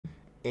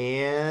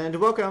And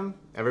welcome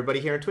everybody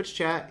here in Twitch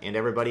chat and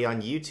everybody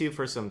on YouTube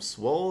for some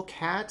Swole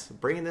Cat,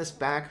 bringing this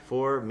back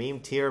for Meme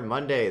Tier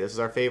Monday. This is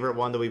our favorite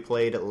one that we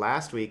played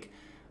last week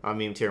on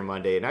Meme Tier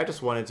Monday, and I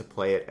just wanted to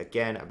play it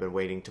again. I've been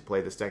waiting to play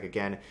this deck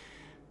again.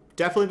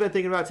 Definitely been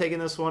thinking about taking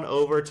this one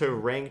over to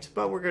Ranked,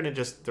 but we're going to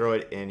just throw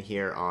it in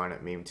here on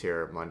Meme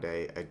Tier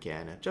Monday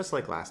again, just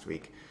like last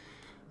week.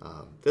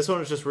 This one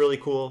is just really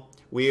cool.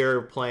 We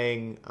are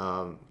playing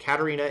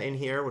Katarina in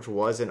here, which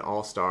was an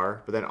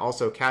all-star, but then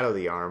also Kato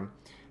the Arm.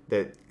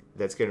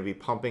 That's going to be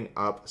pumping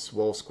up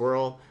Swole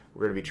Squirrel.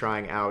 We're going to be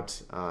trying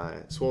out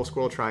Swole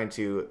Squirrel, trying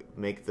to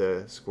make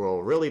the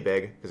squirrel really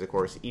big, because of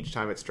course each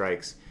time it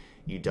strikes,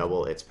 you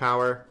double its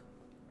power.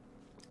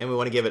 And we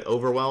want to give it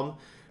Overwhelm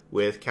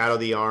with Kato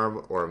the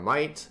Arm or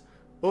Might,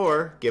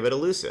 or give it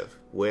Elusive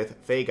with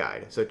Fey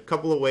Guide. So a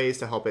couple of ways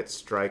to help it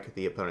strike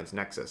the opponent's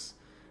Nexus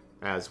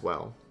as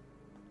well.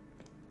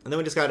 And then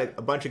we just got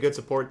a bunch of good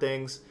support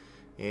things,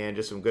 and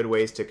just some good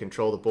ways to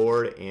control the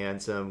board,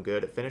 and some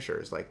good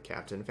finishers like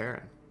Captain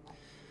Farron.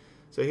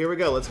 So here we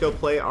go. Let's go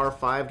play our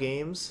 5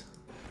 games.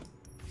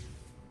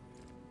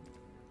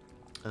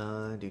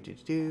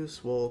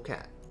 Swole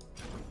Cat.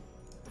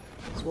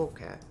 Swole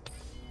Cat.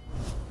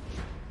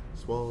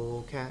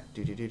 Swole Cat.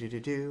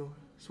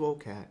 Swole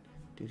Cat.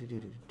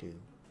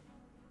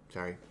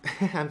 Sorry,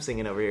 I'm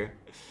singing over here.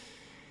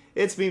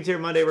 It's Meme Tier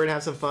Monday. We're gonna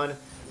have some fun.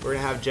 We're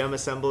gonna have Gem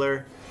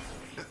Assembler,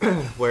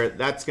 where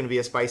that's going to be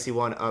a spicy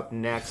one up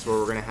next, where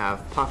we're going to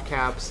have Puff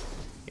Caps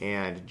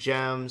and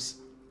Gems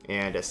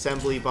and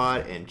Assembly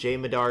Bot and J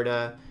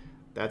Medarda.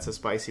 That's a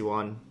spicy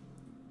one.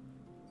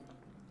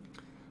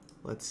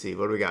 Let's see,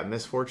 what do we got?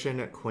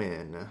 Misfortune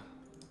Quinn.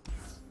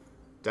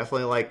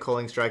 Definitely like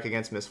Culling Strike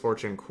against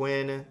Misfortune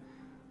Quinn.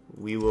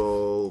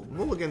 We'll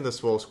look into the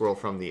Swole Squirrel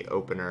from the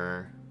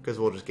opener, because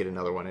we'll just get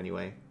another one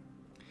anyway.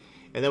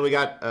 And then we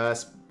got an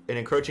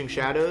Encroaching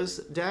Shadows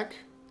deck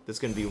that's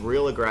going to be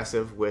real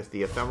aggressive with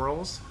the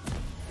Ephemerals.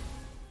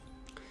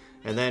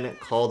 And then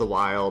Call the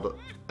Wild,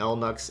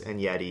 Elnuks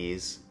and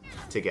Yetis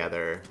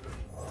together.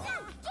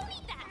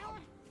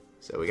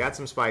 So we got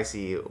some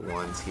spicy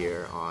ones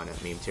here on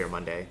Meme Tier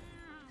Monday.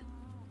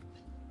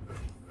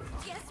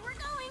 Guess we're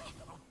going.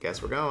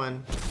 Guess we're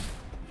going.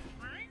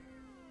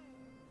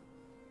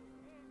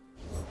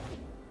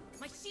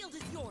 My shield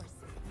is yours.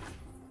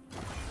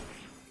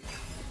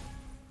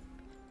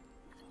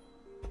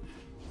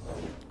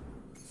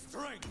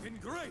 Strength and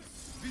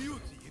grace, beauty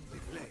in the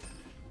blade.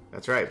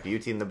 That's right,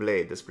 beauty in the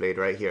blade. This blade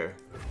right here.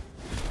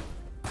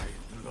 I'm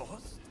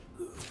lost.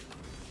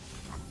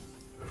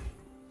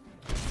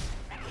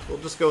 We'll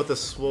just go with the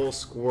Swole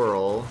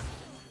Squirrel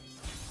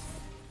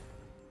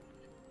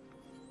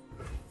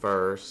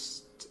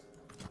first.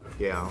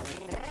 Yeah.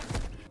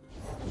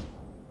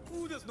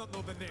 Who does not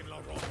know the name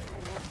LoR?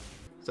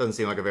 Doesn't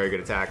seem like a very good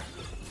attack.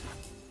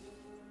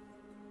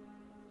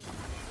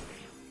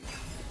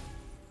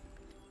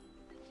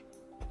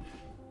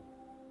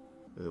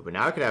 Ooh, but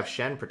now I could have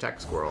Shen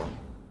protect Squirrel.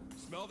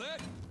 Smell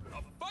that?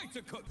 A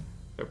fighter cook.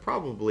 They're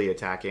probably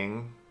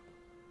attacking.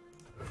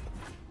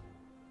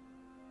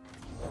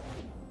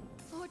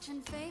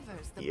 Fortune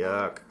favors the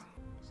Yuck.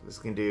 So this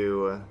can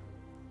do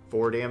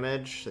 4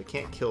 damage. They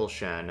can't kill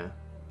Shen.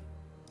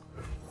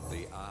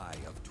 The eye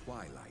of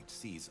twilight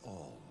sees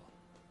all.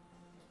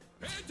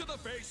 Hand to the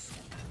face.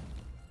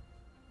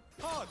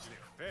 Hardly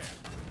fair.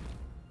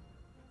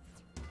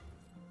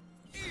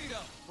 Eat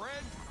up,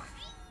 friend.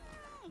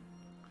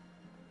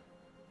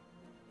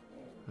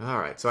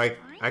 Alright, so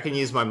I can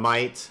use my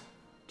Might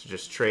to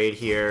just trade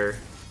here.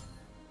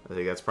 I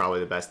think that's probably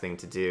the best thing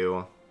to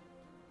do.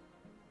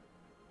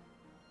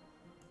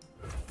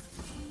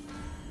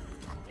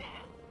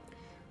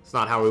 It's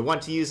not how we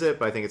want to use it,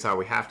 but I think it's how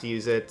we have to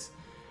use it.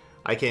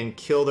 I can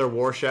kill their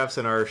War Chefs,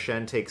 and our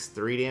Shen takes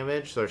 3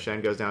 damage, so our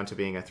Shen goes down to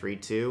being a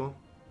 3-2 to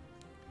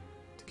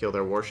kill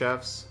their War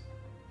Chefs.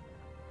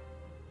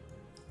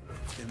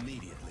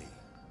 Immediately.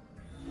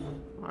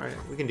 Alright,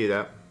 we can do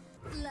that.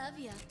 Love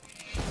ya.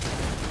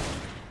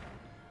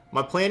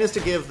 My plan is to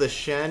give the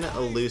Shen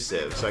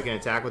Elusive, so I can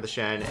attack with the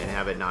Shen and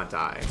have it not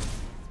die.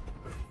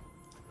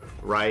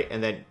 Right,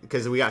 and then,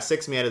 because we got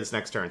 6 mana this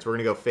next turn, so we're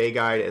going to go Fey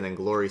Guide and then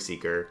Glory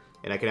Seeker,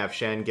 and I can have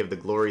Shen give the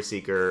Glory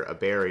Seeker a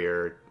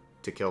barrier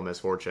to kill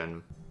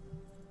Misfortune.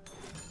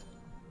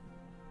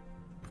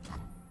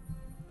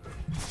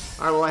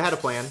 Alright, well I had a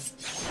plan.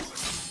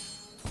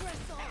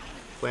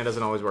 Plan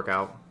doesn't always work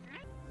out.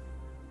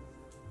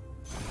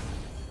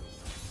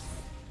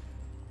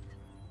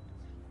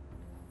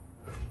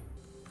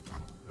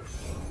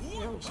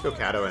 Let's go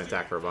Kato and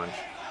attack for a bunch.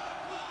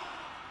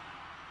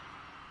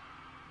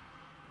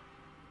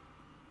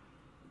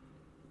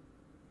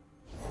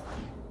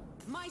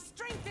 My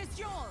strength is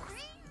yours.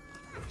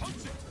 Punch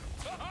it.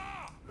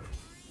 Ha-ha!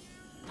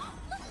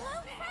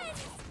 Hello,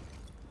 friends.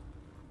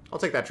 I'll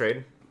take that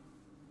trade.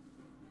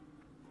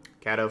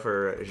 Kato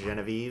for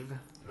Genevieve.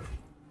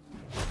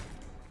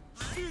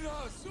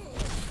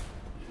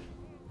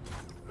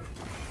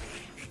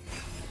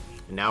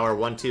 And now our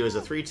 1-2 is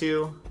a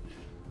 3-2.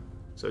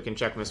 So we can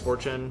check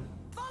Misfortune.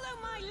 Follow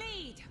my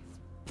lead.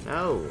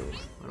 No,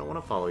 I don't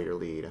want to follow your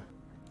lead.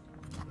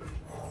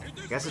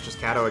 I guess it's just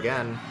Kato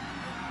again.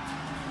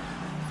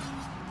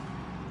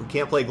 We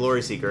can't play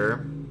Glory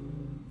Seeker.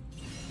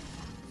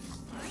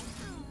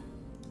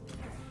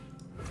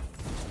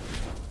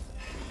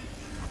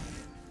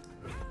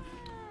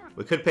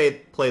 We could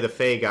play the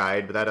Fey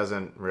Guide, but that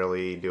doesn't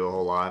really do a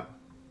whole lot.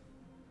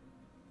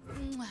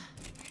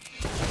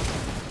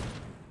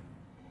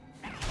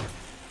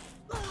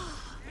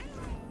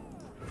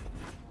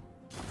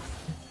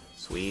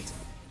 Sweet.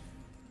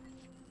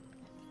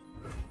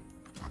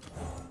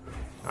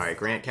 Alright,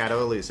 grant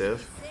Kato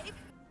elusive.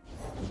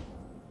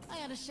 I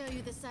ought to show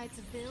you the sights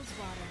of Bill's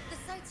water. The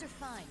sights are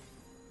fine.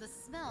 The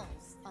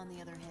smells, on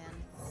the other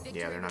hand.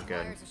 Yeah, they're not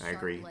good. requires a I sharp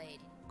agree. blade.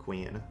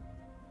 Queen.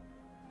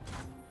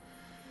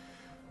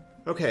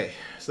 Okay,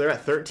 so they're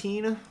at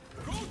 13.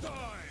 Go time!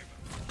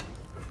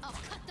 I'll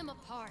cut them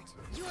apart.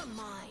 You're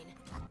mine.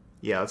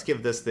 Yeah, let's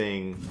give this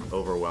thing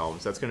overwhelm.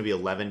 So that's going to be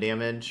 11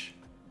 damage.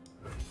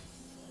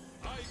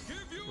 I give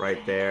you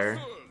Right there.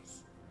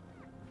 answers.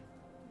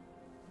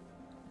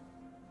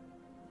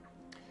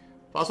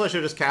 Also, I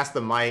should just cast the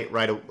Might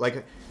right away.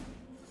 Like,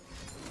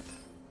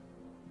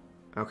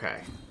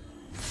 okay.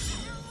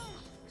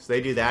 So they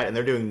do that, and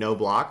they're doing no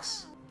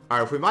blocks.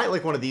 Alright, if we might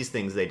like one of these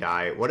things, they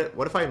die. What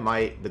if I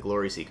might the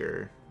Glory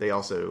Seeker? They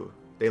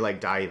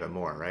like die even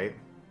more, right?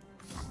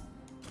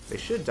 They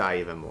should die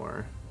even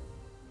more.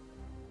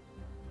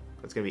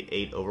 That's gonna be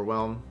 8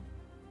 overwhelm.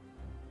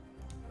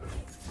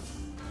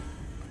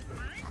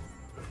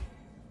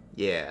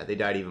 Yeah, they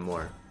died even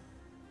more.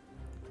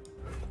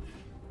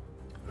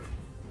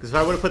 Because if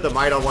I would have put the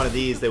Might on one of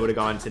these, they would have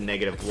gone to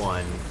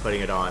 -1. Putting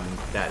it on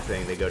that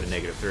thing, they go to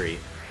 -3.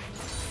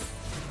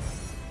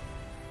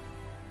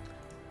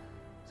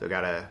 So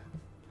gotta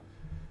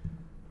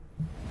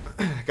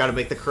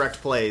make the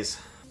correct plays.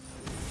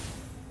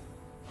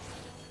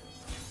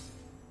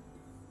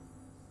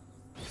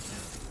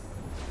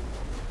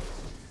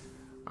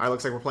 Alright,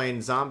 looks like we're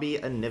playing Zombie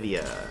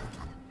Anivia.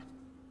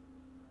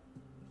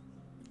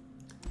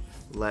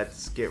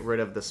 Let's get rid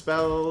of the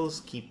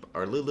spells, keep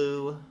our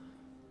Lulu.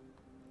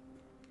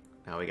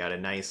 Now we got a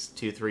nice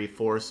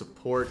 2-3-4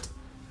 support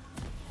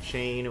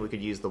chain. We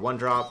could use the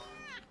 1-drop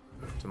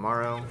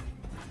tomorrow.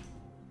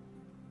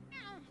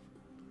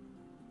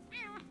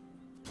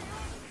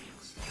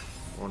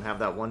 Won't have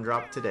that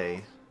 1-drop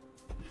today.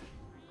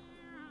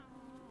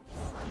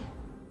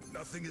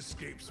 Nothing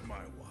escapes my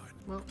wand.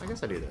 Well, I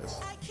guess I do this.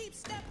 I keep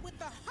step with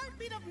the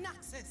heartbeat of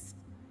Noxus.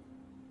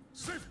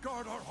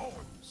 Safeguard our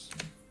homes.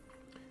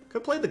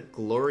 Could play the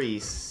Glory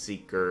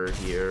Seeker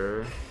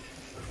here.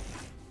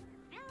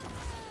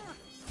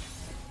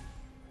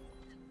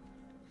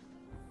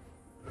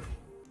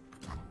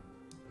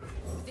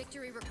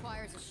 Victory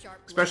requires a sharp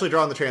blade. Especially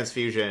drawing the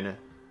transfusion. I'm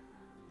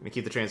gonna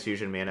keep the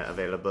transfusion mana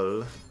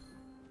available.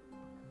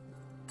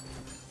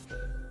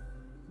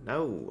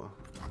 No.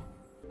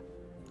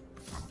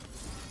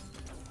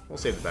 We'll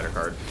save the better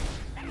card.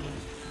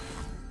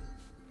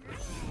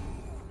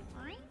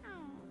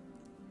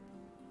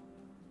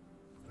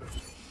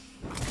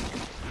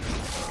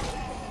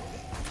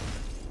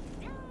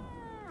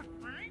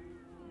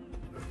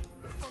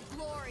 For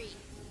glory.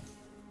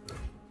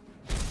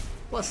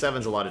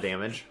 +7's a lot of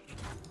damage.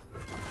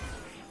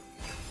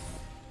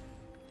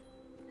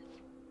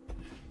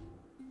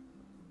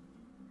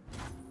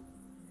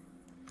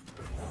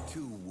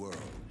 Two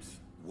worlds,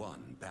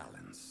 one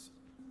balance.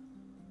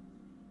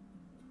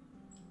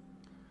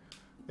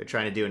 They're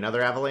trying to do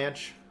another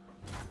avalanche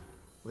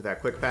with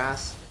that quick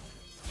pass.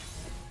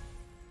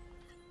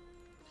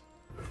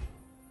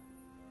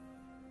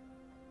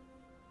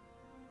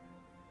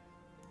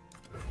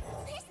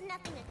 There's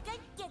nothing a good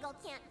giggle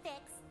can't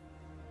fix.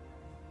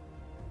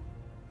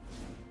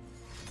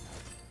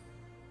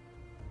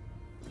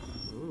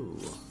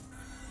 Ooh.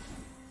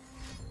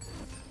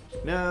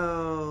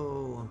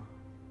 No.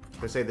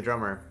 Should save the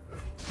drummer.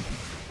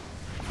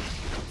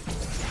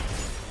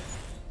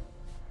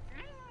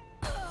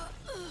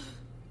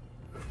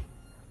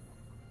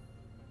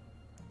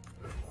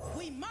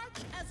 We march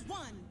as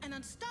one, an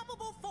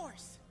unstoppable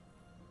force.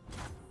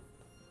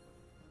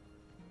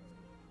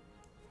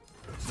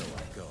 So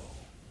I go.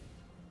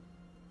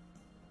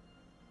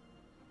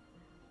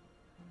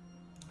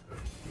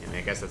 And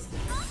I guess that's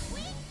Off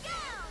we go!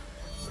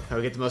 how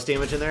we get the most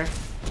damage in there.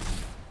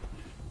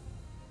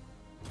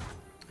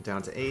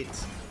 Down to 8.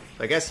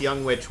 I guess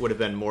Young Witch would have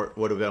been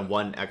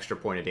 1 extra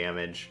point of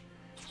damage,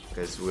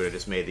 because we would have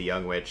just made the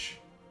Young Witch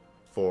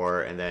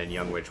 4, and then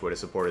Young Witch would have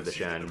supported the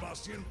Shen.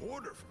 Demacian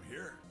border from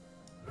here.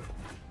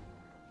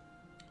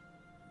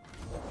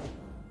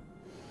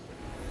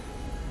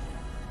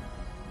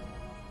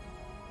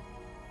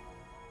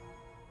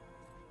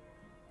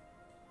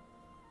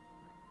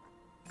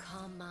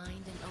 Calm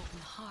mind and open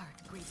heart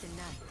greet the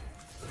night.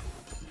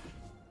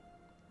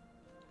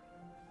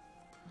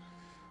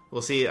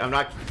 We'll see. I'm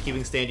not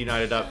keeping Stand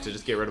United up to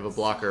just get rid of a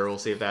blocker. We'll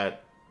see if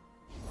that...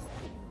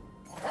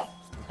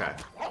 Okay.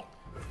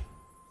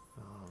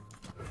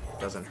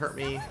 Doesn't hurt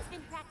me. Someone's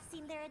been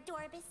practicing their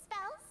Adorabus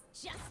spells,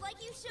 just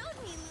like you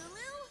showed me,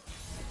 Lulu.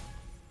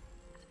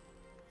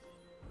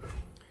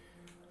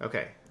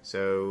 Okay,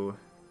 so...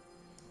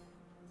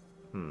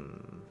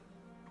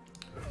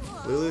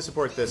 Lulu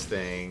support this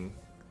thing.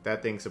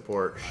 That thing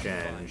support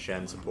Shen.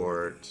 Shen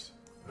support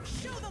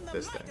Show them the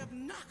this might thing. of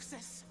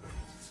Noxus.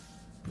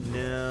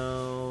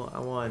 No, I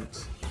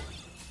want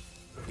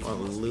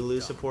Lulu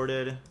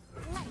supported.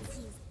 Let's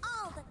use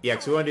all the Yeah,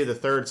 because we want to do the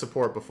third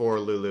support before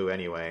Lulu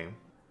anyway.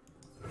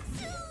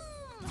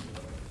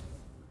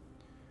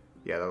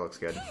 Yeah, that looks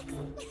good.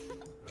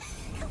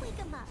 Wake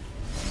 'em up.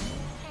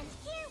 And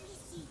here we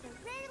see the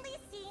rarely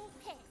seen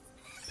pigs.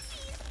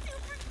 She's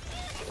super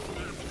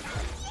cute.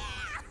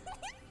 Yeah!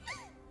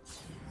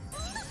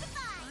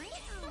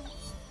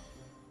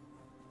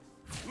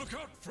 Look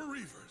Look out for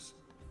reavers.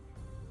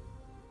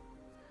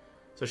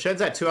 So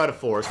Shen's at 2 out of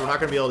 4, so we're not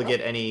going to be able to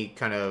get any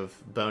kind of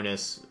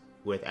bonus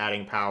with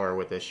adding power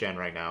with this Shen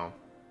right now.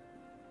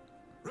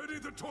 Ready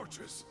the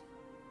torches.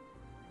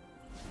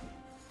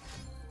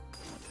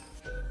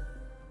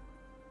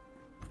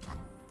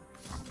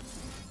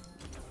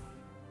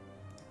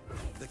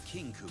 The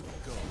Kinku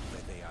go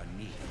where they are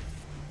needed.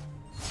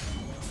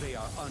 They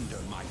are under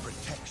my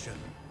protection.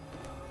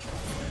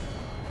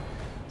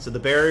 So the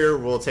barrier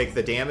will take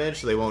the damage,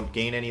 so they won't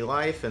gain any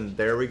life, and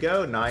there we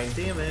go, 9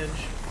 damage.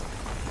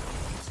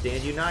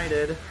 Stand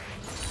united.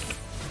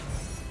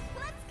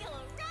 Let's go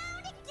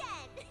around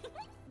again.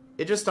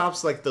 It just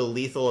stops like the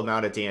lethal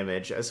amount of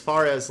damage. As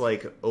far as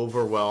like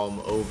overwhelm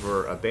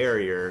over a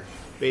barrier,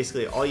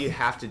 basically all you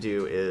have to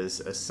do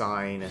is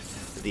assign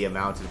the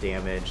amount of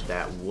damage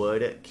that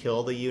would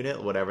kill the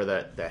unit, whatever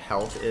the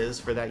health is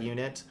for that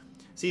unit.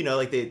 So you know,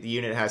 like the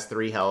unit has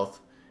 3 health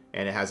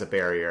and it has a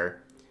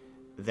barrier,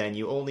 then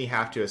you only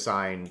have to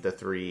assign the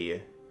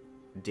 3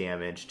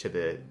 damage to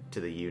the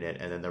unit,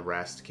 and then the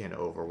rest can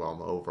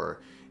overwhelm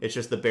over. It's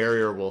just the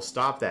barrier will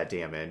stop that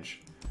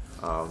damage,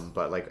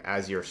 but like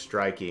as you're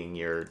striking,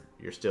 you're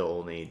still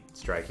only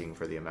striking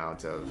for the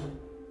amount of,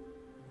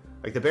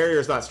 like, the barrier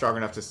is not strong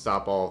enough to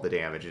stop all of the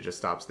damage. It just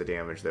stops the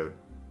damage that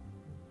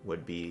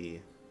would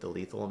be the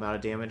lethal amount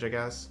of damage, I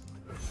guess.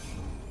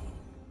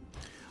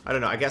 I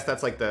don't know. I guess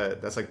that's like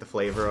the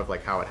flavor of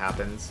like how it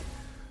happens,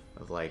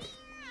 of like,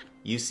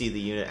 you see the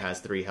unit has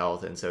 3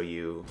 health, and so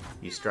you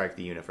strike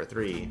the unit for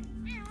 3,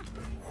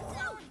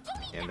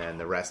 and then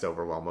the rest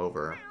overwhelm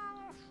over.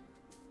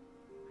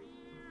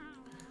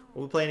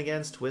 What are we playing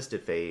against?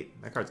 Twisted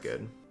Fate. That card's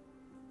good.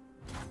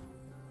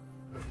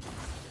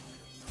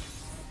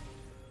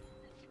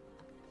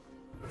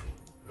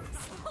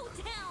 Slow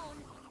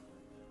down.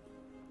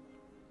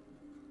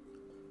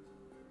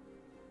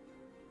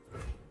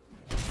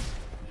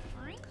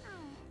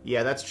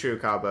 Yeah, that's true,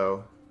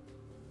 Cabo.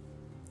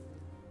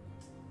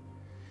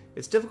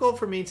 It's difficult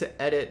for me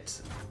to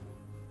edit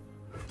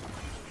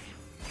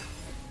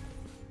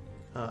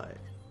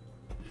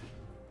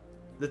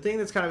the thing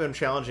that's kind of been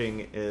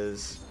challenging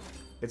is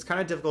it's kind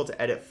of difficult to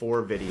edit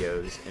 4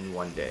 videos in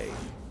one day,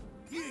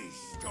 Ye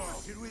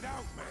started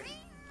without me.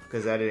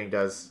 because editing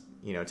does,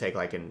 you know, take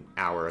like an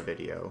hour a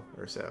video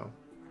or so,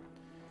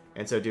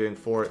 and so doing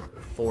four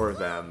of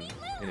them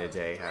in a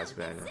day has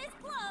been Sis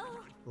glow.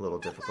 a little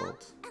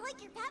difficult. I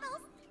like your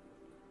petals.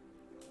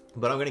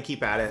 But I'm gonna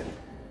keep at it.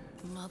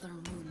 Mother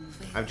Moon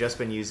veil. I've just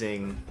been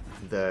using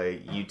the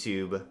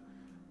YouTube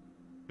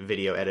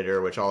video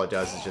editor, which all it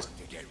does is just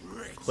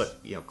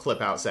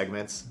clip out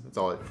segments.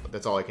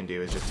 That's all I can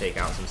do is just take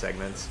out some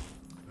segments,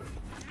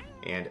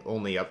 and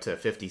only up to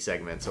 50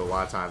 segments. So a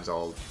lot of times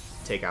I'll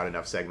take out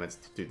enough segments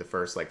to do the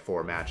first like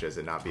 4 matches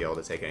and not be able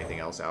to take anything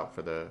else out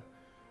for the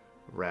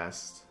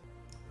rest.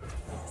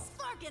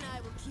 Spark and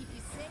I will keep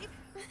you safe.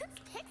 It's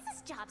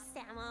Pix's job,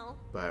 Samo.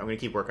 But I'm gonna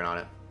keep working on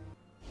it.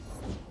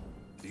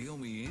 Deal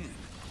me in.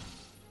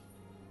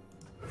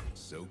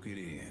 Soak it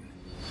in.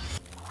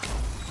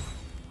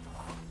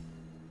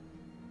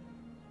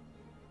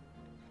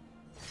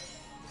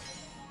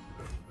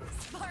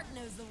 Spark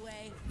knows the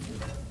way.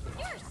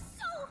 You're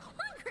so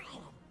hungry.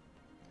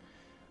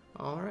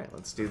 Alright,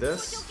 let's do Don't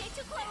this. get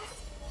too close.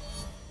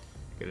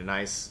 Get a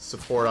nice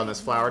support on this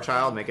flower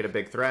child, make it a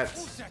big threat.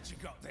 What's that you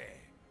got there?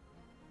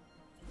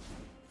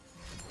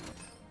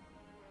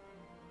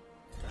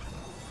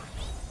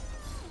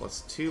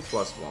 +2,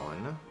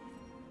 +1.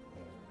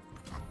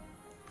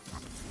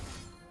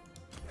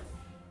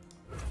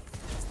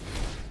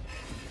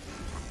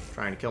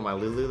 Trying to kill my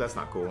Lulu, that's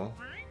not cool.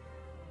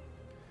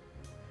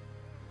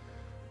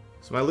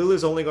 So my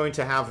Lulu's only going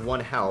to have 1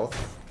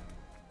 health,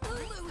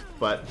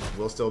 but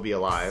will still be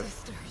alive.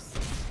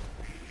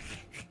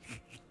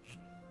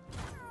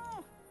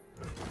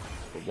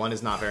 But 1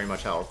 is not very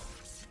much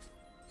health.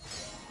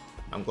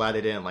 I'm glad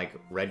they didn't like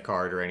red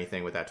card or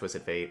anything with that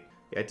Twisted Fate.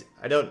 Yeah,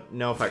 I don't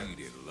know if I...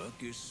 Lady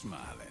Luck is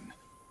smiling.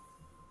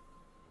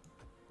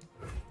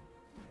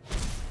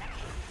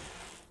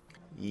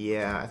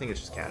 Yeah, I think it's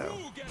just Kato.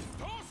 Who gets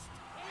tossed?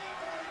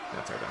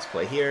 That's our best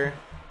play here.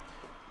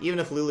 Even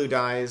if Lulu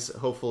dies,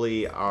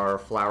 hopefully our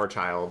flower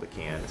child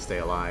can stay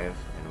alive,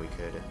 and we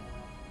could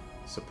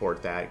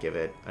support that, give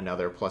it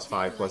another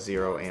 +5,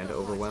 +0, and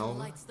overwhelm.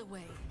 Lights the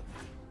way.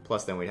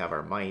 Plus then we'd have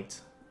our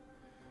might.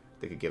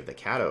 They could give the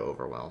Kato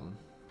overwhelm.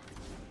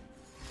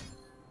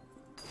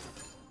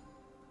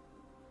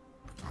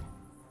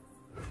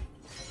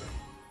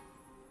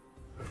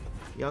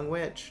 Young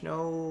witch,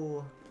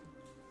 no.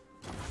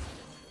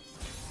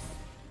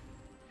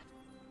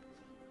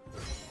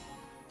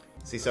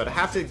 See, so I'd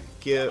have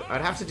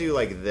to do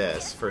like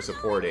this for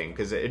supporting,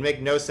 because it'd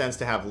make no sense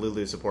to have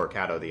Lulu support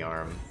Kato the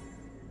Arm.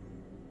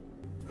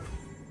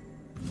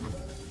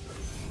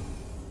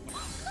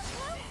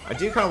 I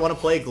do kind of want to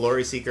play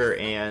Glory Seeker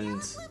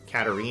and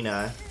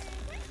Katarina.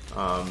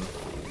 But,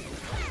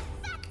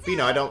 you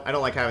know, I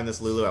don't like having this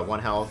Lulu at 1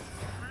 health.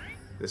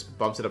 This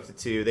bumps it up to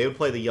 2. They would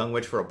play the Young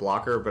Witch for a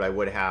blocker, but I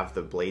would have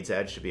the Blade's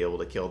Edge to be able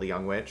to kill the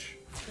Young Witch.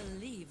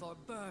 Believe or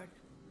burn.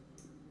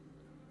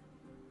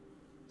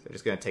 So they're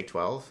just gonna take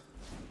 12?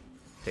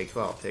 Take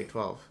 12, take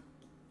 12.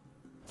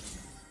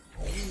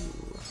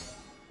 Ooh.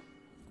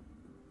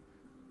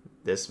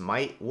 This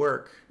might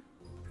work.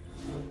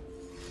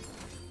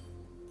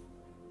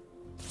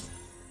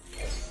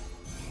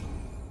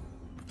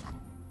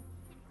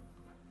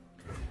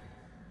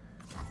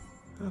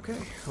 Okay,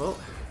 well,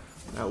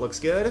 that looks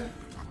good.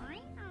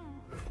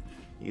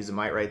 Use a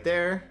might right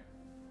there.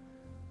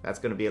 That's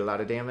going to be a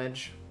lot of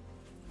damage.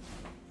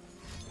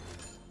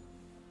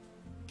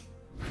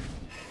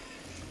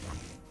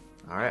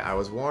 Alright, I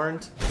was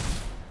warned.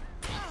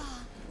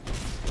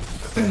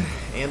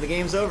 And the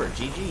game's over.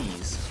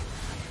 GG's.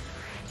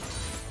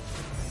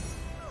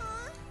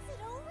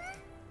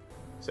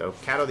 So,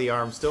 Kato the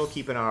Arm still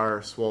keeping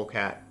our Swole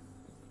Cat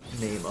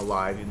name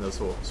alive, even though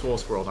Swole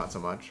Squirrel not so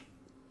much.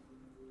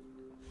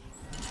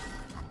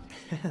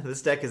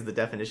 This deck is the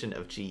definition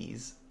of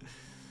cheese.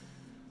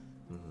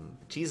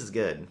 Cheese is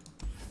good.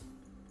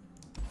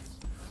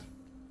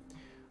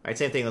 Alright,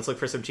 same thing. Let's look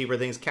for some cheaper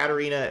things.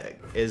 Katarina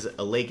is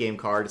a late game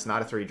card. It's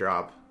not a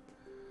 3-drop.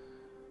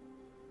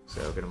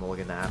 So, gonna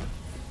mulligan that.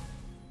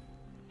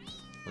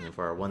 Looking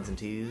for our 1s and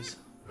 2s.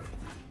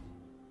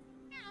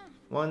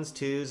 1s,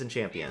 2s, and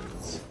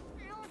champions.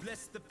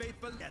 Bless the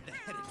people and the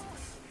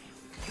heretics.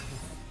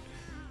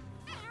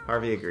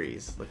 Harvey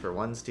agrees. Look for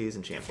 1s, 2s,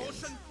 and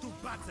champions. Motion to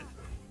battle.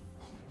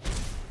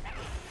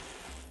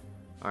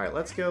 Alright,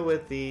 let's go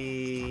with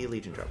the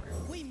Legion Drummer.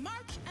 We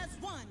march as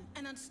one,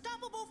 an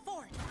unstoppable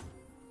force.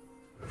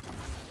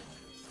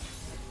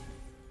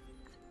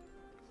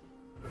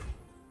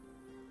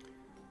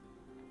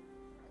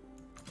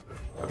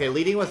 Okay,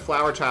 leading with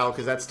Flower Child,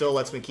 because that still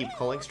lets me keep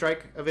Culling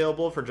Strike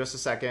available for just a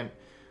second.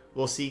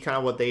 We'll see kind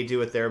of what they do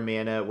with their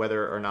mana,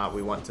 whether or not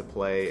we want to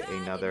play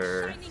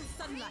another...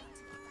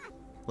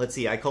 Let's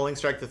see, I Culling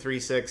Strike the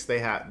 3/6, they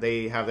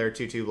have their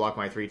 2/2 block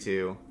my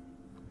 3/2.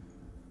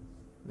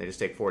 They just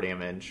take 4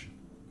 damage.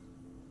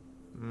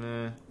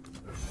 Meh.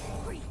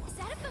 Wait, is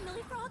that a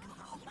familiar frog?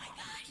 Oh my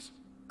gosh.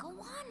 Go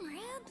on,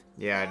 Rib.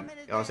 Yeah,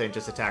 I was saying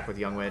just attack with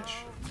Young Witch.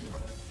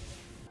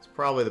 It's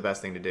probably the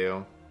best thing to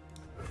do.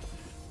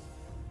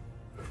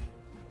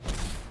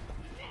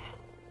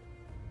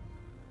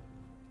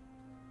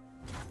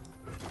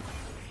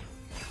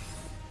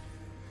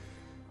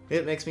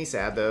 It makes me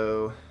sad,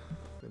 though.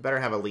 They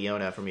better have a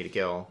Leona for me to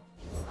kill.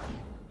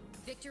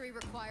 Victory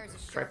requires a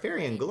sharp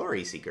Trifarian blade.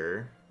 Glory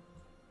Seeker.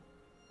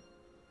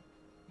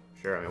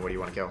 Sure, I mean, what do you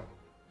want to kill?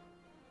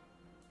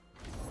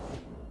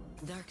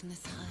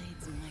 Darkness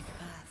hides in my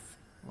path.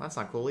 Well, that's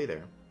not cool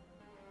either.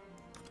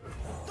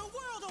 The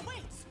world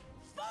awaits!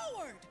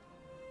 Forward!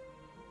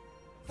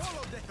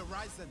 Follow the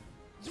horizon.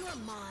 You're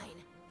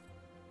mine.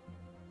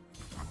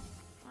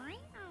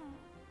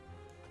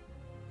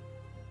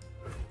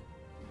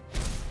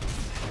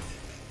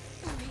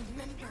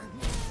 Remember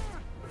me.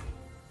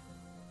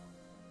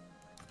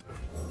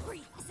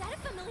 Wait, is that a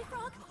familiar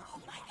frog? Oh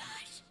my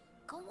gosh.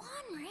 Go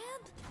on, Rib.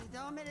 You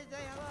don't mean to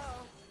say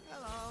hello.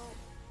 Hello.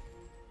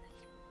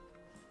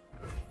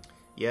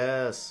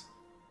 Yes.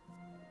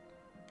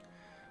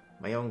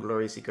 My own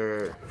Glory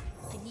Seeker.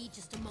 I need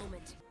just a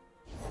moment.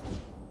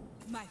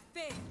 My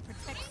faith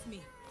protects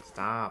me.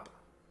 Stop.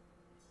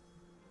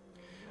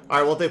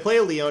 Alright, well, if they play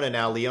a Leona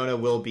now, Leona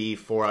will be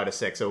 4 out of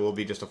 6, so it will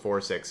be just a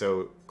 4/6.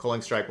 So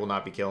Culling Strike will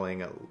not be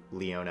killing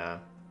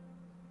Leona.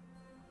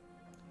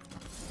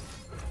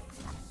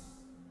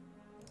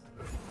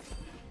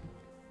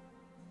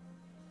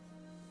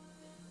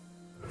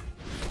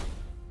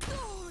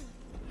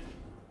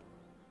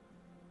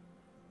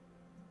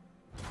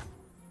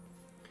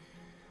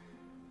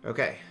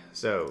 Okay,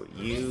 so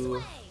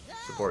you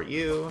support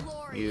you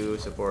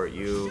support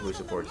you, who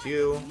supports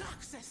you,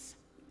 Noxus.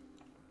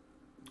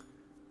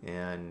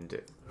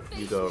 and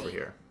you go over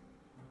here.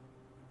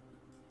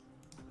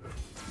 Now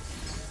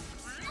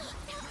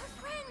we're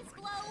friends,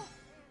 Glow.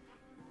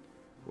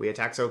 We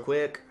attack so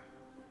quick.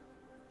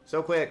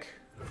 So quick.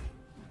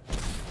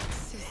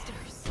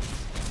 Sisters.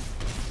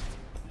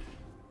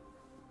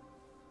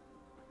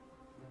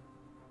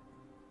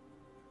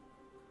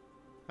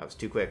 That was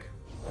too quick.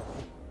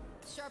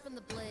 Sharpen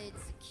the blade,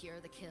 secure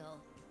the kill.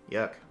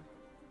 Yuck.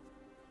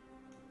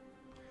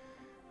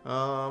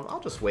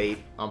 I'll just wait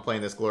on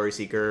playing this Glory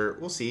Seeker.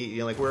 We'll see. You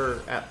know, like, we're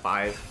at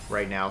 5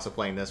 right now, so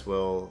playing this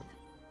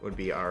would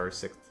be our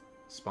 6th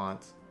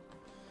spot.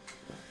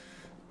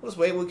 We'll just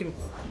wait. We can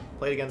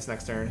play it against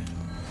next turn.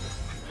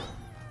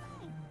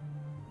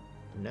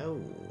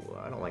 No,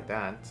 I don't like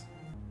that.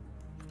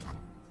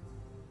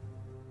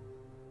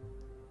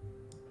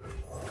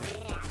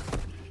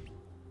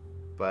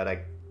 but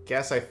I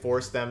guess I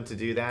forced them to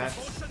do that.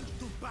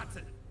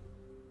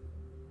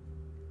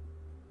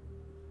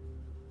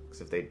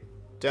 Because if they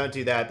don't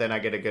do that, then I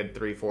get a good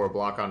 3-4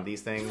 block on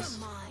these things.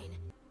 You're mine.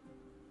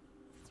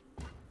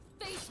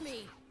 Face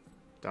me.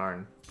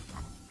 Darn.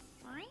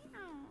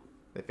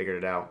 They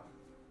figured it out.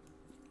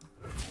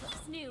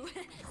 Looks new.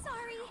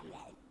 Sorry.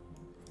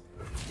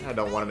 I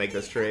don't want to make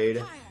this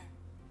trade.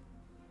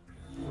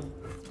 No,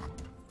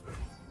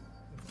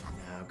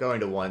 going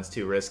to 1's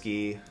too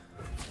risky.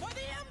 For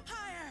the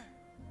Empire.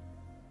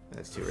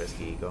 That's too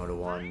risky. Going to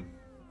 1.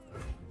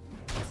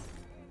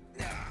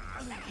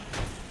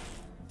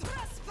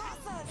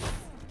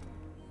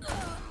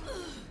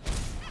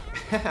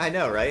 I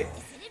know, right?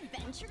 Is it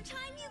adventure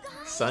time, you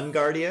guys? Sun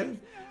Guardian?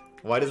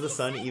 Why does the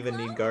sun even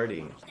need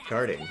guarding?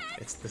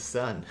 It's the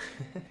sun.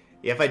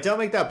 Yeah, if I don't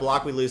make that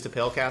block, we lose to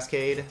Pale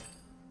Cascade.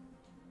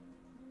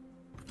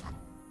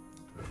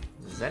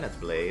 Zenith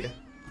Blade.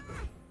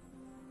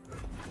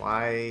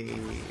 Why?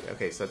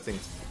 Okay, so that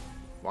thing's...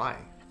 Why?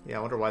 Yeah,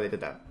 I wonder why they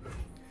did that.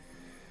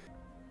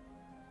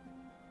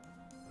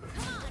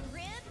 Come on,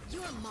 Rib.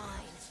 You're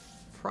mine.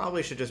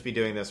 Probably should just be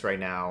doing this right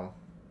now.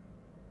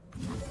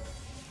 Look,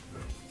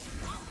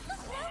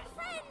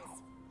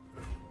 friends.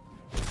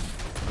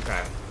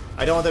 Okay.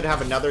 I don't want them to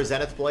have another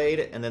Zenith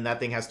Blade, and then that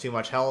thing has too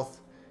much health,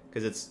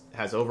 because it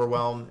has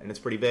Overwhelm, and it's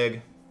pretty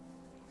big.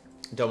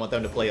 Don't want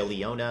them to play a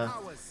Leona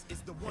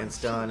and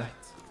stun.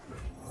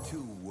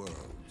 2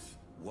 worlds,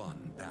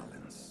 1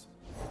 balance.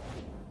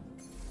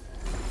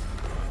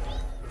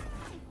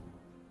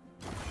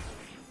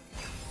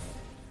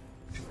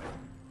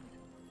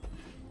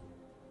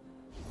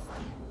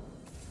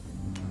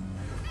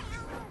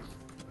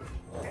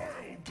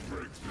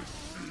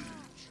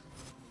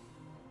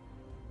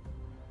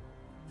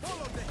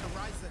 Follow the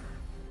horizon.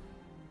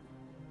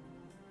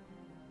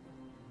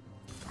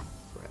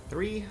 We're at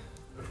 3.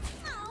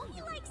 Oh,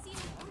 he likes you.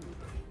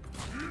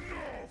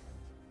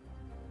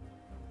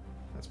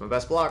 That's my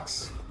best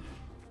blocks.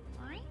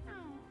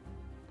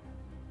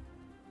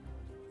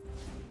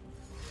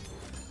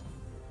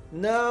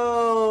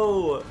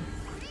 No!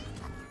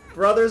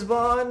 Brothers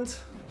Bond?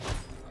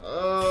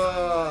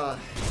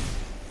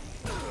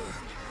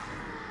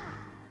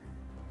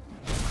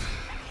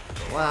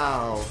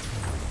 Wow.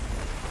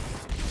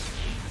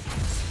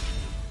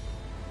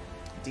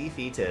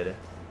 Defeated.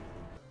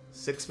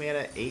 6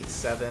 mana,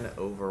 8/7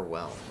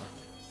 Overwhelm.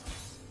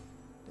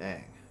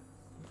 Dang.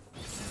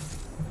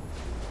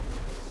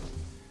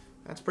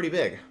 That's pretty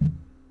big.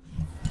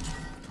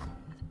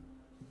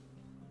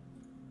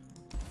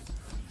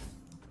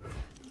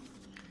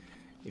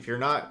 If you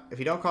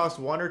don't cost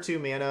 1 or 2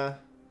 mana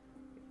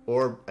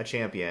or a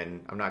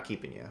champion, I'm not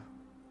keeping you.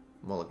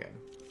 Mulligan.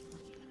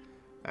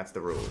 That's the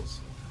rules.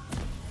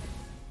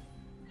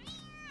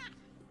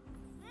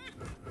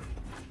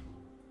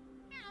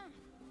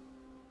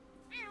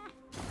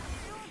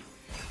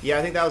 Yeah,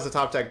 I think that was the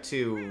top deck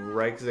too,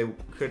 right? Because they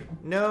could...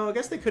 No, I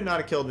guess they could not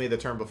have killed me the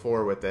turn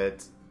before with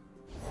it.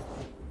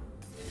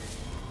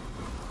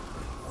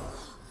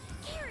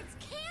 Carrots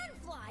can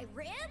fly,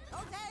 Rib.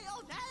 Okay,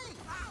 okay.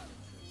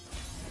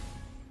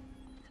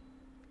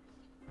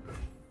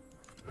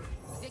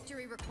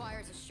 Victory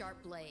requires a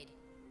sharp blade.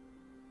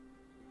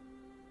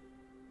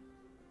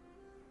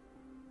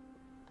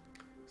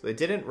 So they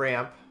didn't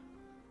ramp.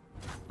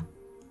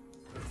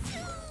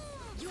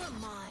 You're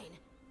mine.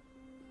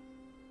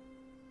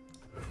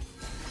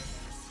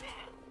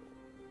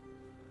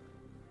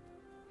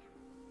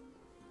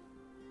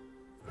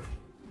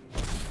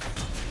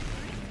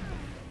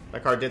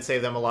 That card did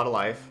save them a lot of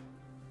life.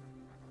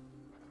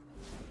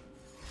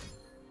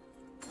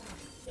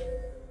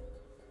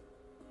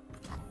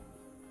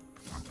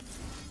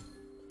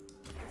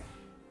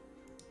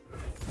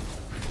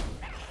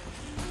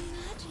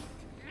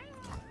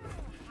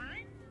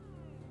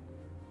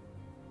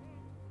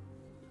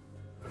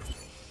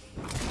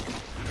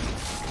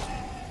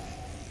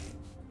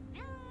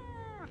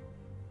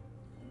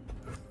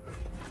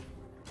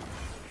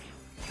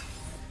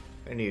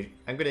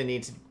 I'm gonna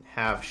need to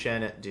have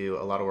Shen do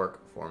a lot of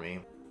work for me.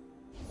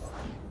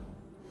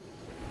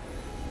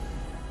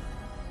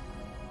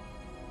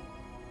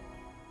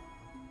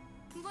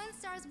 One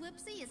star's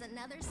whoopsie is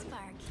another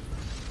spark.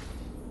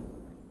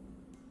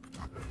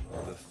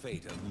 The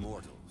fate of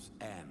mortals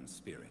and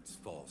spirits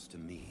falls to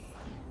me.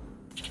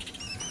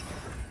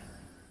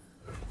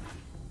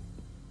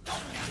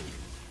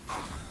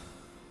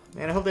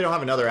 Man, I hope they don't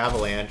have another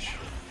avalanche.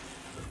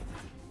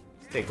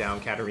 Let's take down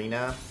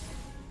Katarina.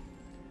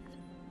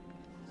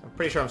 I'm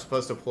pretty sure I'm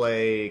supposed to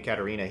play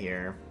Katarina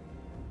here.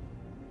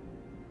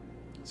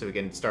 So we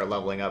can start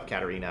leveling up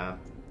Katarina.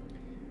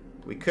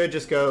 We could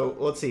just go...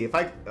 Let's see.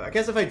 I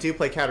guess if I do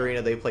play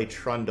Katarina, they play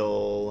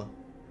Trundle.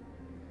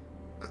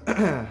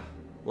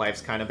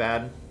 Life's kind of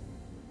bad.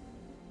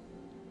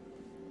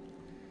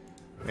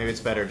 Maybe it's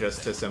better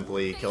just to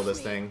simply kill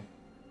this thing.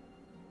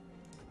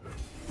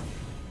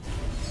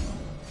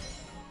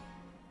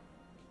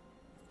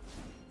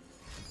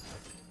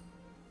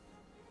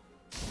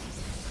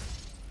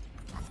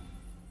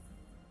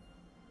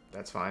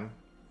 That's fine.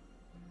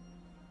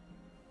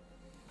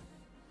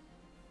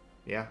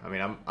 Yeah, I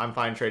mean, I'm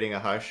fine trading a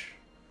Hush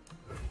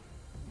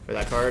for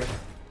that card.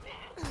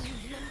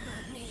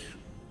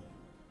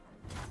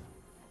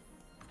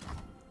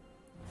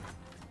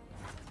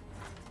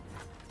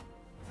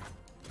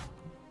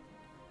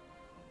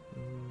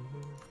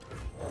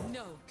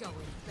 No going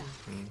back.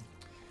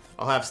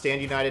 I'll have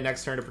Stand United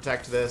next turn to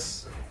protect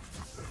this.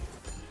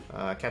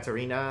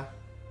 Katarina.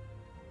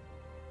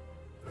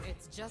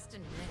 It's just a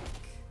nick.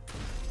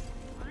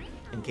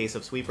 In case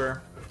of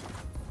Sweeper.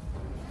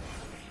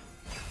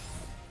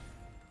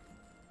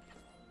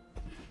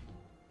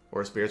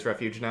 Or Spirit's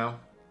Refuge now.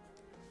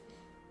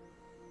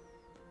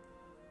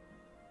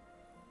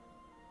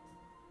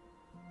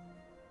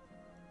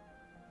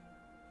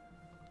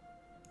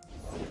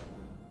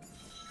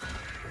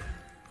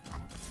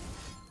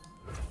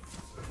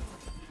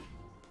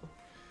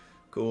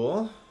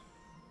 Cool.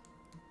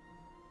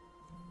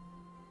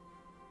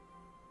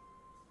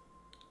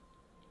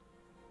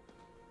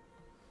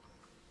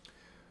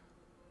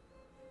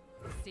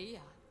 See ya.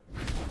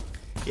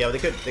 Yeah, they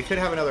could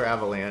have another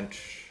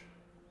Avalanche.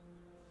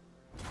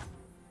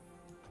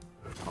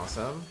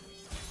 Awesome.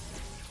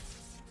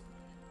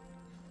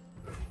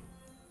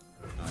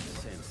 I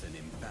sense an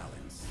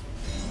imbalance.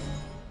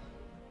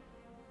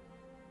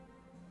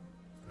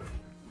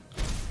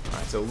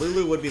 Alright, so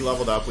Lulu would be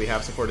leveled up. We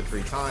have supported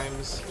 3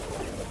 times.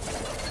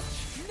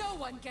 No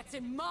one gets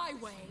in my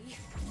way.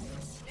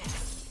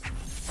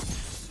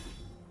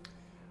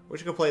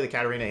 Wish you could play the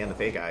Katarina and the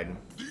Fey Guide.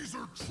 These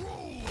are troll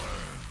lands.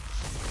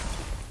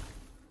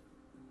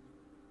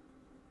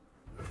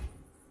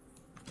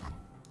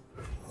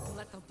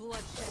 Let the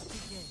bloodshed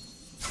begin.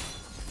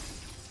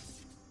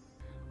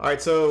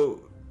 Alright,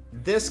 so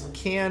this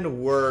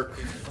can work.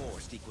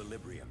 Enforced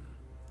equilibrium.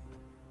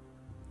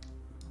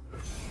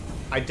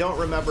 I don't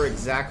remember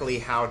exactly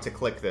how to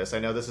click this. I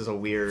know this is a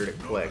weird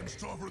click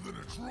Nothing's tougher than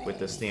a troll. with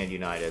the Stand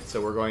United.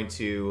 So we're going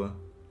to...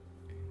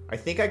 I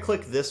think I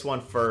click this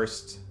one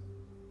first.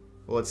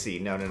 Well, let's see.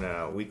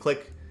 No. We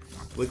click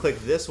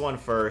this one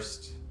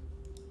first.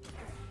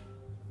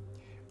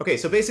 Okay,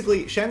 so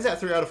basically, Shen's at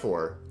 3 out of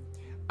 4.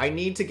 I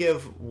need to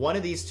give one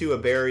of these two a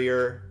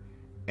barrier,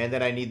 and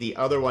then I need the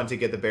other one to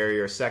get the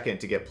barrier second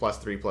to get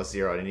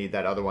 +3/+0. I need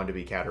that other one to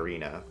be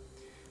Katarina.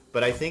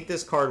 But I think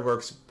this card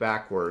works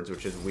backwards,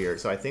 which is weird.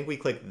 So I think we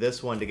click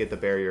this one to get the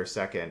barrier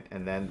second,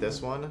 and then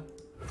this one.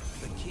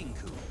 The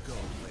Kinku go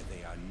where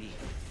they are needed.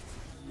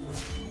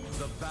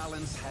 The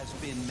balance has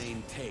been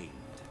maintained.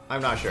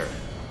 I'm not sure.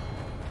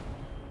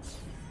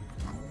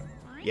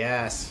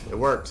 Yes, it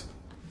worked.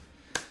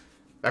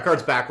 That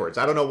card's backwards.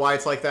 I don't know why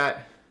it's like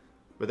that,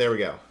 but there we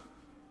go.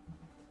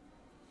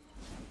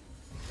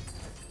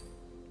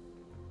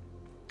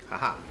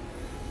 Haha.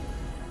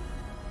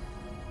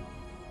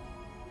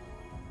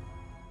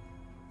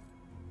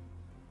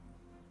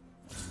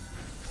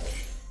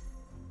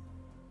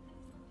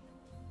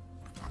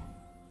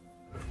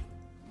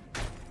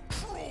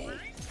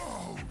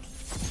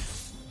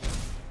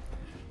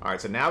 Alright,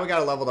 so now we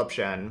got a leveled up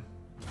Shen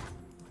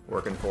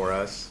working for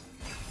us.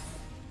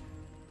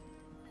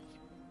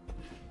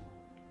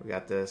 We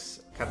got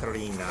this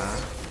Katarina.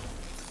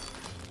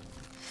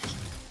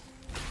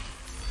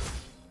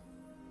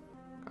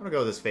 I'm gonna go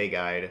with this Fey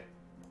Guide.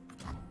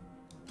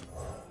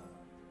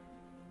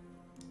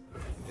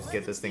 Just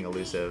get this thing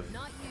elusive.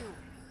 Not you.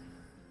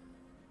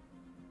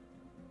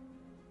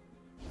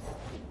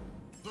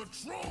 The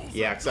trolls.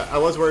 Yeah, because I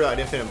was worried about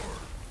Infinite...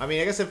 I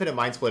mean, I guess Infinite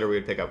Mind Splitter we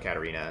would pick up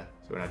Katarina,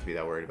 so we don't have to be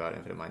that worried about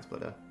Infinite Mind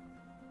Splitter.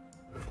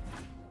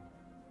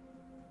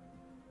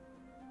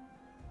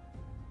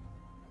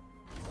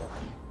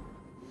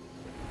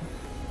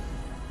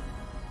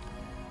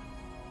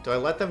 Do I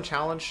let them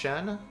challenge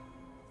Shen?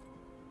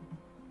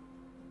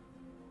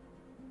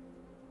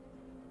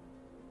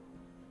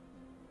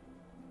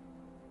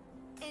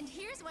 And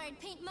here's where I'd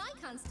paint my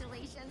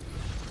constellation.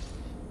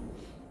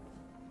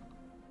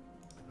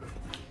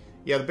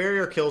 Yeah, the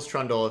barrier kills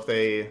Trundle if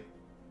they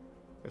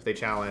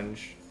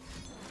challenge.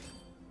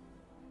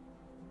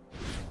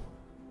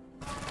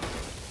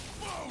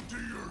 Bow to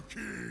your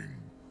king.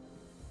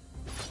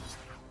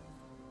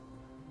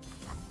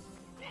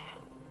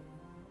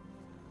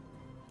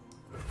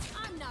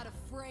 I'm not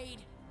afraid.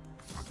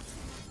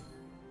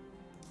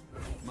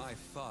 My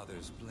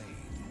father's blade.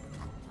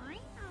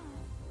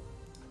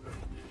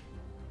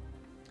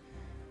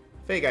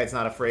 Fey Guide's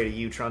not afraid of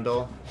you,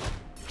 Trundle.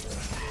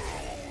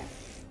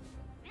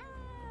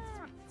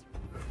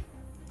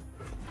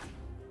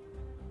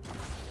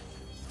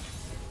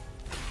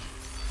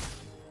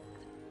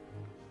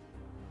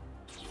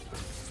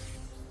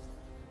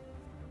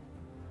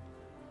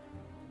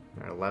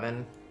 All right,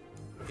 11.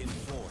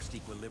 Enforced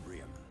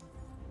equilibrium.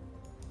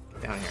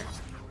 Down here.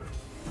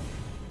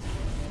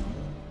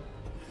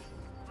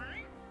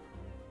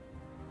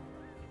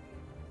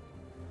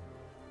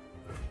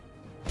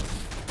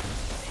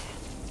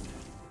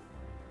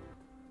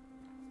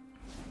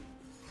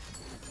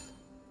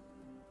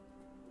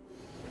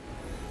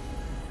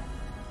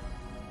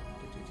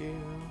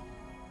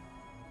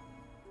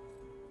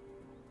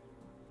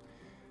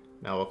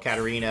 Now will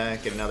Katarina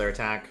get another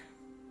attack?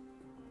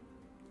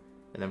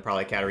 And then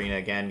probably Katarina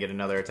again, get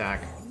another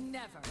attack.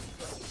 Never.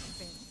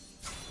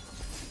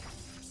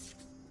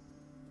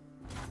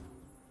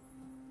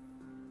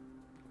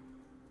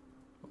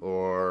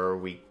 Or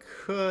we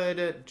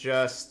could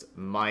just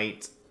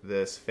might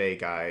this Fey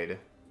Guide.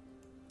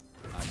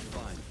 I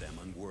find them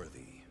unworthy.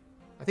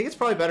 I think it's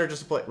probably better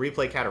just to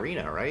replay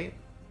Katarina, right?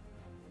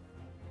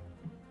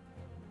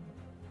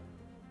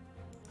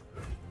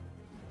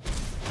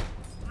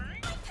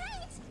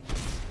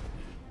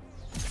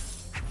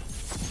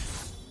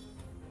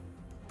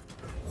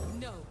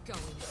 No going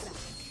back.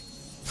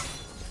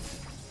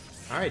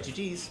 Alright,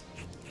 GG's.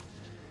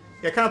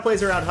 Yeah, it kind of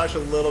plays around Hush a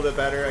little bit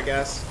better, I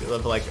guess. A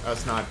little like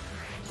us not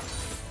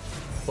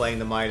playing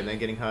the Might and then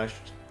getting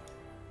hushed.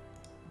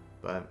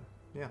 But,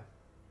 yeah.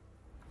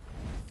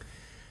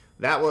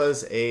 That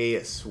was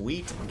a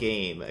sweet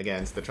game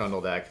against the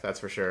Trundle deck, that's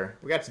for sure.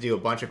 We got to do a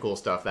bunch of cool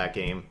stuff that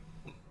game.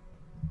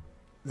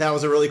 That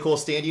was a really cool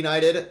stand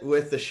united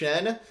with the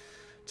Shen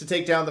to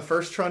take down the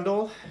first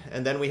Trundle.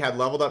 And then we had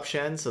leveled up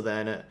Shen, so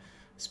then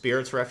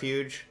Spirit's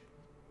Refuge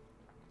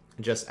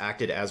just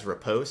acted as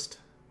riposte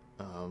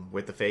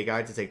with the Fey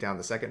Guide to take down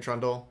the second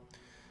Trundle.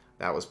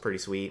 That was pretty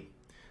sweet.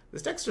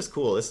 This deck's just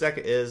cool. This deck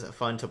is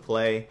fun to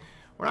play.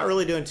 We're not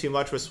really doing too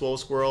much with Swole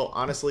Squirrel.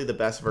 Honestly, the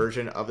best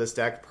version of this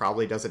deck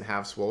probably doesn't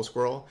have Swole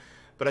Squirrel.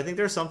 But I think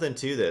there's something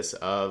to this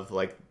of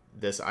like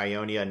this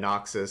Ionia,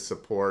 Noxus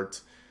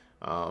support.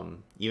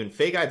 Even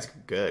Fey Guide's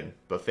good,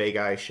 but Fey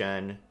Guide,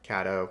 Shen,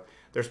 Kato.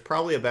 There's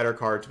probably a better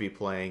card to be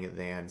playing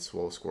than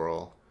Swole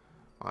Squirrel.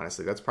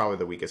 Honestly, that's probably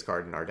the weakest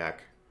card in our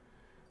deck.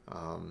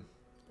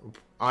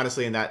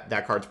 Honestly, and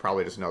that card's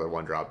probably just another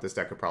 1-drop. This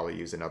deck could probably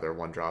use another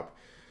 1-drop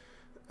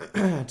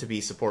to be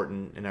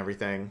supporting and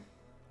everything.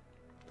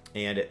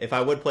 And if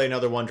I would play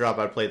another 1-drop,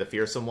 I'd play the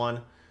Fearsome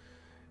one.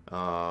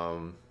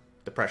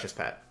 The Precious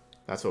Pet.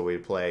 That's what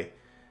we'd play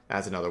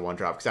as another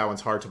 1-drop. Because that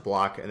one's hard to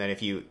block. And then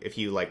if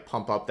you like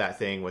pump up that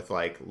thing with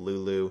like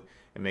Lulu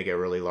and make it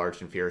really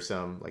large and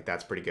fearsome, like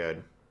that's pretty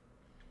good.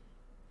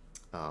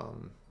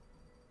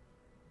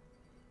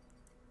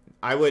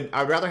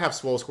 I'd rather have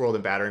Swole Squirrel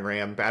than Battering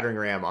Ram. Battering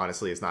Ram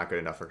honestly is not good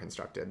enough for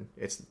Constructed.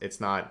 It's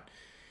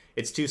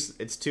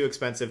too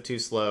expensive, too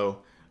slow.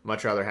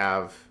 Much rather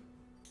have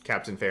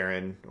Captain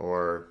Farron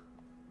or,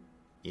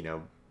 you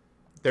know,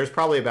 there's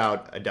probably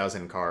about a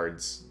dozen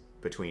cards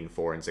between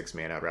 4 and 6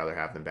 mana I'd rather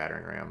have than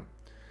Battering Ram.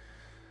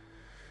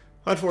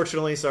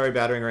 Unfortunately, sorry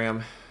Battering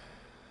Ram.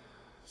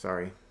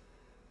 Sorry.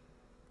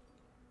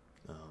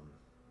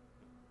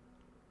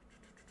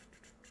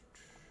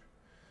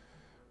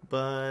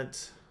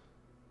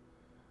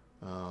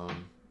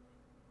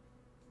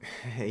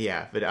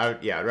 Yeah, but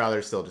I'd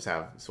rather still just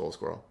have Swole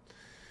Squirrel.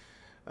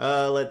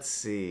 Let's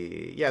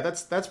see. Yeah,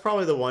 that's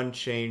probably the one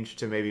change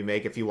to maybe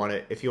make if you want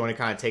to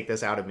kind of take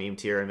this out of meme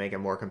tier and make it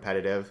more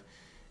competitive,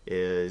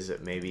 is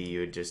maybe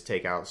you would just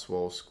take out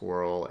Swole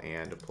Squirrel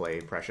and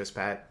play Precious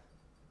Pet.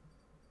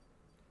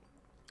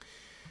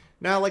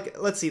 Now, like,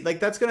 let's see, like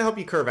that's gonna help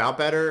you curve out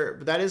better,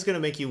 but that is gonna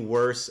make you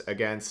worse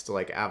against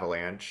like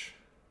Avalanche,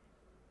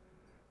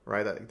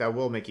 right? That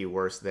will make you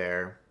worse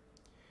there.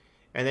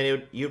 And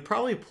then you'd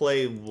probably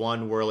play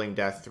 1 Whirling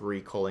Death, 3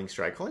 Culling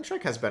Strike. Culling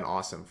Strike has been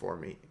awesome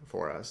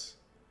for us.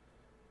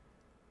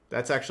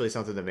 That's actually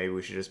something that maybe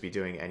we should just be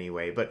doing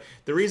anyway. But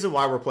the reason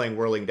why we're playing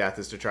Whirling Death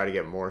is to try to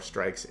get more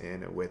strikes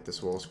in with the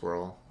Swole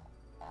Squirrel.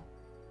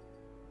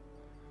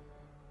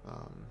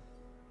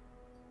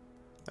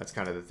 That's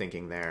kind of the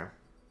thinking there.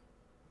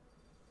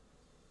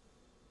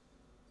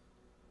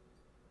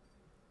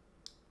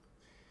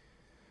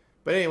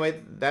 But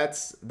anyway,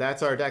 that's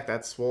our deck.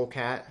 That's Swole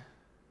Cat.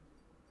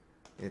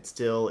 It's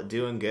still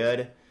doing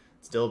good.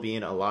 Still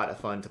being a lot of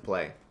fun to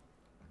play.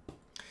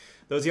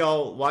 Those of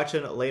y'all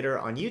watching later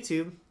on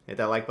YouTube, hit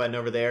that like button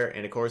over there.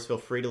 And of course, feel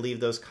free to leave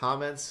those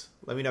comments.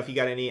 Let me know if you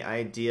got any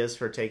ideas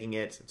for taking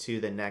it to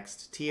the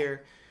next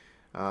tier.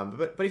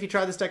 But if you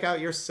try this deck out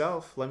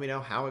yourself, let me know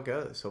how it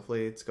goes.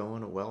 Hopefully it's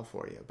going well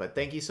for you. But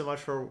thank you so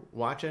much for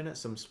watching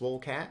some Swole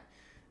Cat.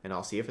 And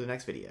I'll see you for the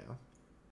next video.